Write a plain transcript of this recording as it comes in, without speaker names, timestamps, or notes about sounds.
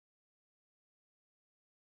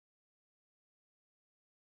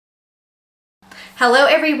Hello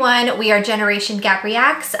everyone, we are Generation Gap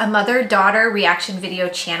Reacts, a mother-daughter reaction video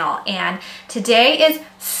channel, and today is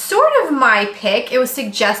sort of my pick. It was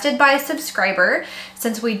suggested by a subscriber.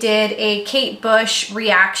 Since we did a Kate Bush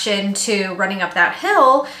reaction to Running Up That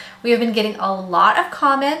Hill, we have been getting a lot of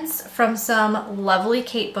comments from some lovely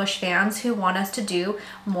Kate Bush fans who want us to do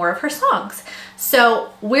more of her songs.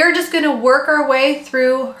 So we're just going to work our way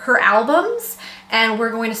through her albums, and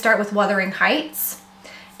we're going to start with Wuthering Heights.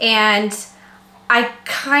 And I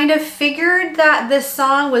kind of figured that this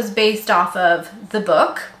song was based off of the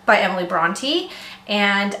book by Emily Bronte,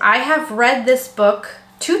 and I have read this book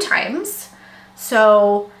 2 times.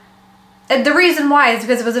 So the reason why is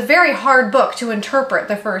because it was a very hard book to interpret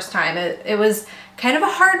the first time. It was kind of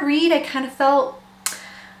a hard read. I kind of felt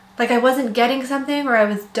like I wasn't getting something, or I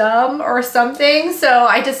was dumb or something. So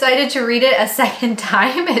I decided to read it a second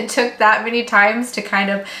time. It took that many times to kind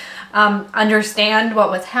of understand what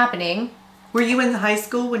was happening. Were you in high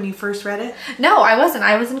school when you first read it? No, I wasn't.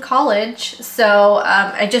 I was in college. So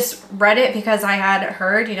I just read it because I had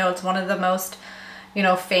heard, it's one of the most,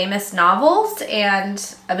 famous novels,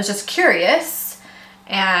 and I was just curious.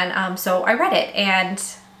 And so I read it, and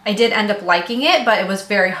I did end up liking it, but it was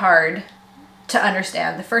very hard to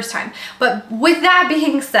understand the first time. But with that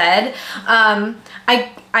being said,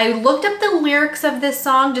 I looked up the lyrics of this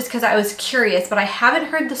song just because I was curious, but I haven't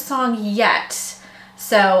heard the song yet.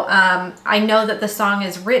 So I know that the song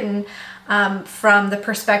is written from the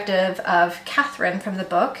perspective of Catherine from the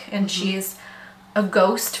book, and she's a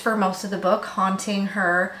ghost for most of the book, haunting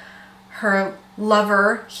her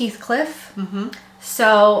lover Heathcliff.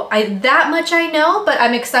 So that much I know, but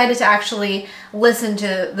I'm excited to actually listen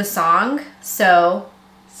to the song. So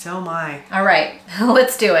am I. All right,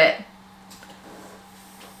 let's do it.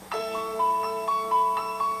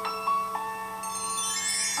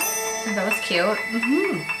 That was cute.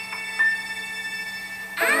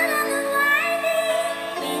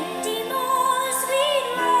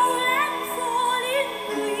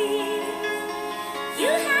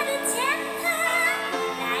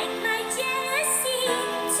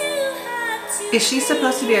 Is she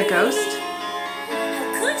supposed to be a ghost?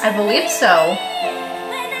 I believe so.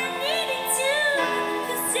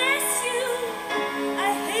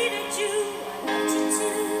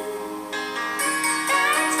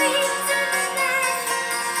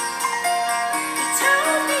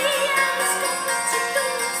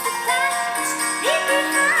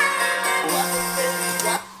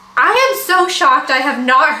 So shocked I have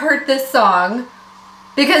not heard this song,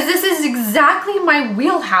 because this is exactly my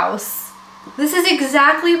wheelhouse. This is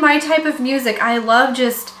exactly my type of music. I love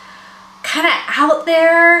just kind of out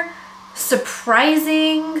there,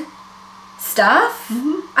 surprising stuff.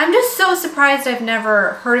 I'm just so surprised I've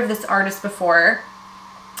never heard of this artist before.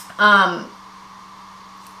 I'm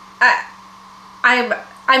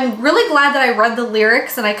really glad that I read the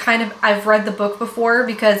lyrics, and I've read the book before,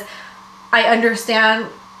 because I understand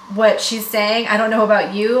what she's saying. I don't know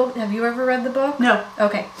about you. Have you ever read the book? No.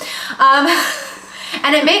 Okay.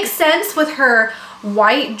 And it makes sense with her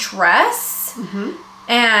white dress,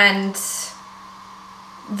 and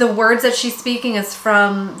the words that she's speaking is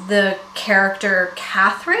from the character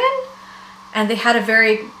Catherine, and they had a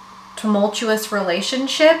very tumultuous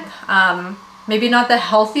relationship. Maybe not the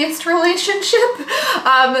healthiest relationship.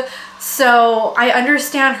 So I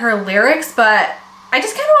understand her lyrics, but I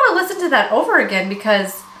just kind of want to listen to that over again,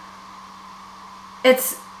 because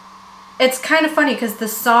it's kind of funny, because the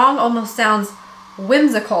song almost sounds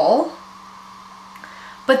whimsical,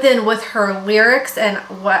 but then with her lyrics and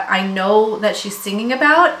what I know that she's singing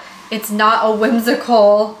about, it's not a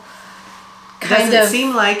whimsical Doesn't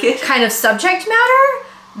seem like it. Kind of subject matter.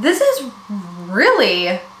 This is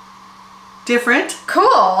really different. Cool.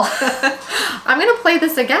 I'm gonna play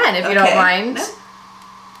this again if you don't mind. No.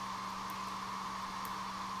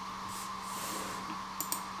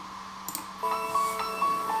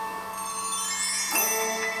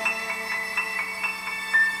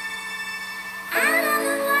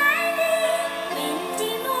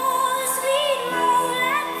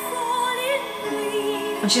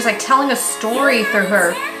 And she's like telling a story through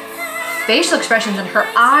her facial expressions and her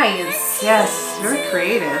eyes. Yes, very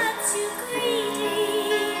creative.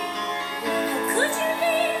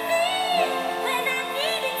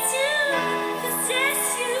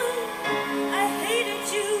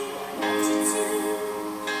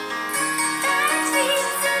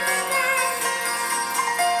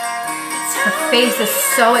 Her face is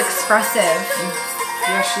so expressive.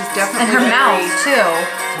 Yeah, she's definitely. And her mouth too.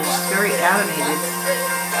 She's very animated.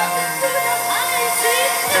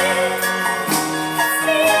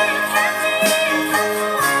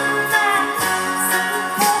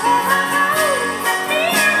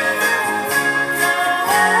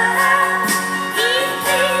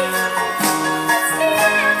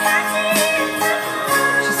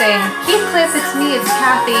 And Heathcliff, it's me, it's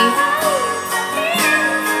Kathy.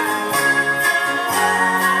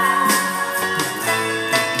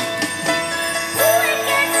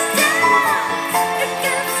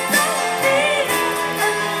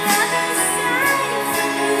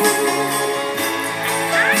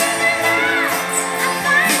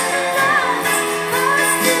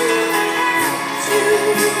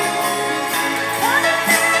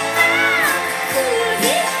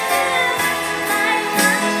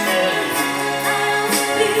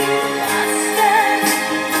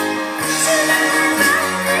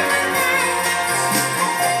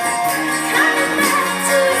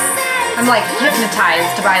 I'm like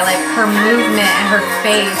hypnotized by like her movement and her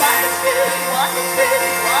face.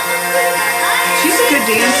 She's a good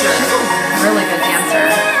dancer. She's a really good dancer.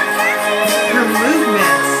 Her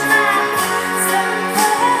movements.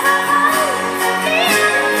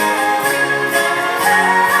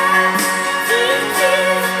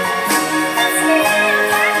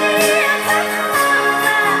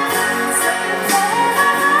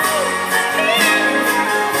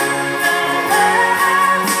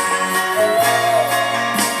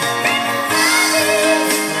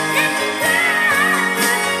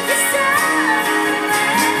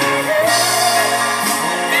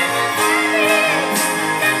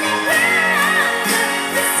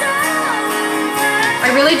 I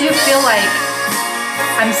really do feel like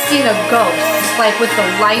I'm seeing a ghost, like with the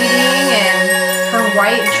lighting and her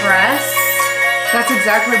white dress. That's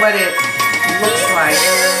exactly what it looks like.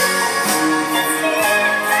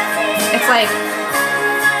 It's like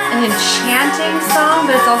an enchanting song,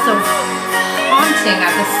 but it's also haunting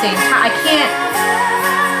at the same time. I can't,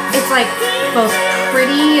 it's like both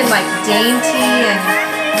pretty and like dainty and,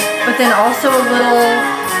 but then also a little,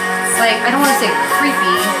 like, I don't want to say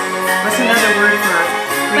creepy. What's another word for creepy?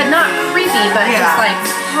 But not creepy, but Yeah. just like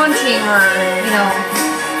haunting or, you know.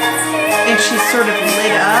 And she's sort of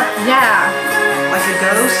lit up Yeah. like a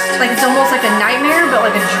ghost. Like it's almost like a nightmare, but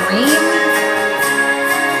like a dream.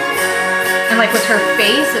 And like with her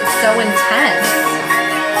face, it's so intense.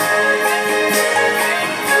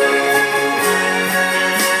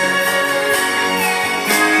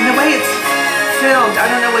 And the way it's filmed, I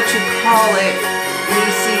don't know what you call it. When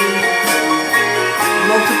you see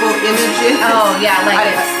multiple images. Oh yeah, like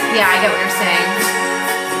it's, yeah, I get what you're saying.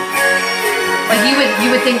 Like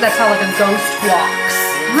you would think that's how like a ghost walks.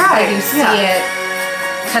 Right. Like you see yeah. it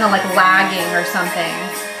kind of like lagging or something.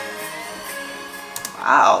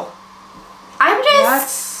 Wow. I'm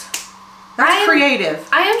just That's creative.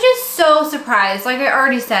 I am just so surprised. Like I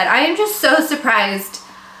already said, I am just so surprised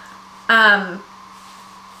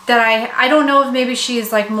that I don't know if maybe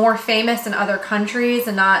she's like more famous in other countries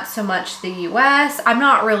and not so much the US. I'm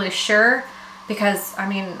not really sure because I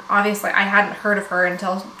mean obviously I hadn't heard of her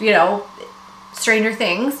until, you know, Stranger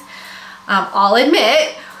Things. I'll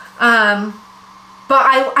admit. But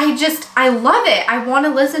I love it. I want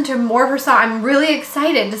to listen to more of her song. I'm really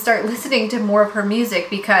excited to start listening to more of her music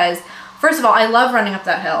because first of all, I love Running Up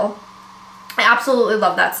That Hill. I absolutely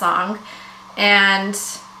love that song. And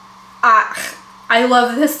I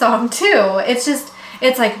love this song too. It's just,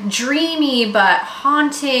 it's like dreamy but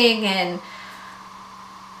haunting, and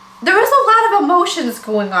there was a lot of emotions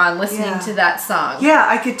going on listening to that song. Yeah,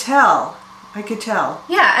 I could tell. I could tell.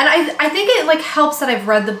 Yeah, and I think it like helps that I've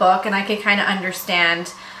read the book and I could kind of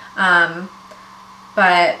understand,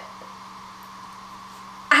 but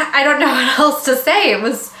I don't know what else to say. It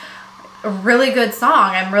was a really good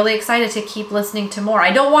song. I'm really excited to keep listening to more.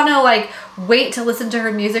 I don't want to like wait to listen to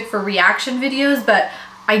her music for reaction videos, but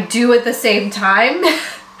I do at the same time.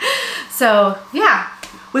 So yeah.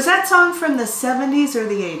 Was that song from the 70s or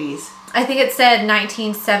the 80s? I think it said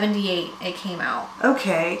 1978 it came out.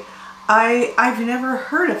 Okay. I've never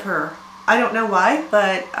heard of her. I don't know why,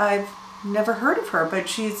 but I've never heard of her, but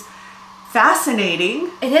she's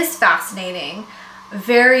fascinating. It is fascinating.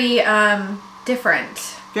 Very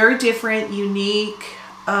different. Very different, unique.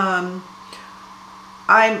 I'm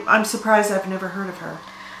surprised I've never heard of her.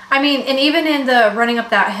 I mean, and even in the Running Up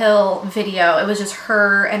That Hill video, it was just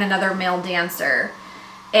her and another male dancer.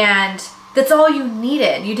 And that's all you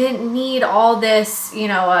needed. You didn't need all this, you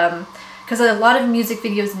know, because a lot of music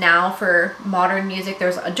videos now for modern music,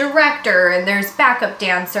 there's a director and there's backup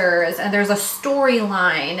dancers and there's a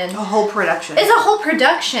storyline and A whole production. it's a whole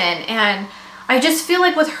production. And I just feel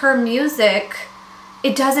like with her music,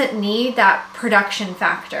 it doesn't need that production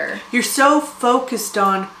factor. You're so focused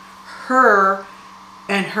on her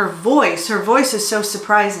and her voice. Her voice is so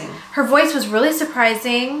surprising. Her voice was really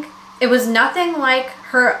surprising. It was nothing like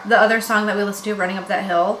the other song that we listened to, Running Up That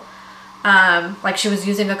Hill. Like she was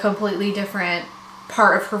using a completely different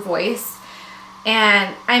part of her voice.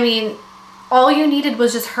 And I mean, all you needed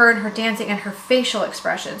was just her and her dancing and her facial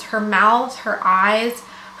expressions, her mouth, her eyes,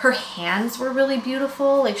 her hands were really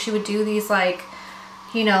beautiful. Like she would do these like,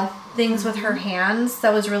 you know, things with her hands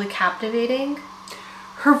that was really captivating.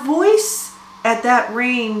 Her voice at that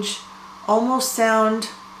range almost sound,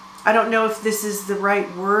 I don't know if this is the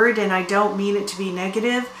right word and I don't mean it to be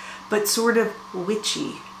negative, but sort of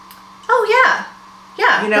witchy. Oh yeah.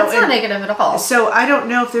 Yeah, you know, that's not negative at all. So I don't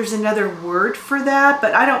know if there's another word for that,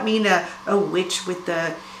 but I don't mean a witch with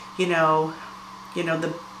the, you know,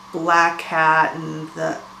 the black hat and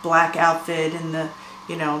the black outfit and the,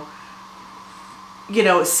 you know,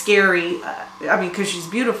 scary. I mean, because she's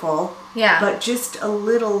beautiful. Yeah. But just a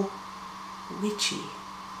little witchy.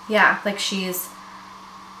 Yeah, like she's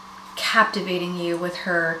captivating you with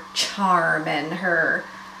her charm and her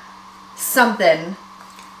something.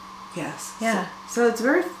 Yes. Yeah. So it's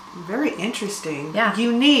very, very interesting. Yeah.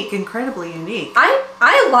 Unique, incredibly unique.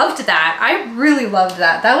 I loved that. I really loved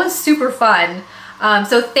that. That was super fun.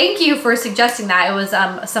 So thank you for suggesting that. It was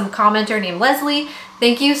some commenter named Leslie.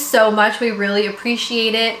 Thank you so much. We really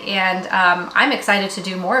appreciate it. And I'm excited to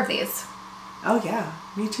do more of these. Oh yeah,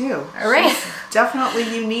 me too. All right. She's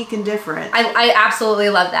definitely unique and different. I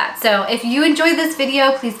absolutely love that. So if you enjoyed this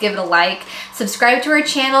video, please give it a like. Subscribe to our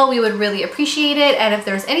channel. We would really appreciate it. And if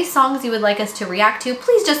there's any songs you would like us to react to,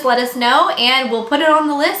 please just let us know and we'll put it on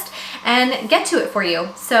the list and get to it for you.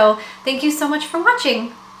 So thank you so much for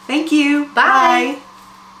watching. Thank you. Bye. Bye.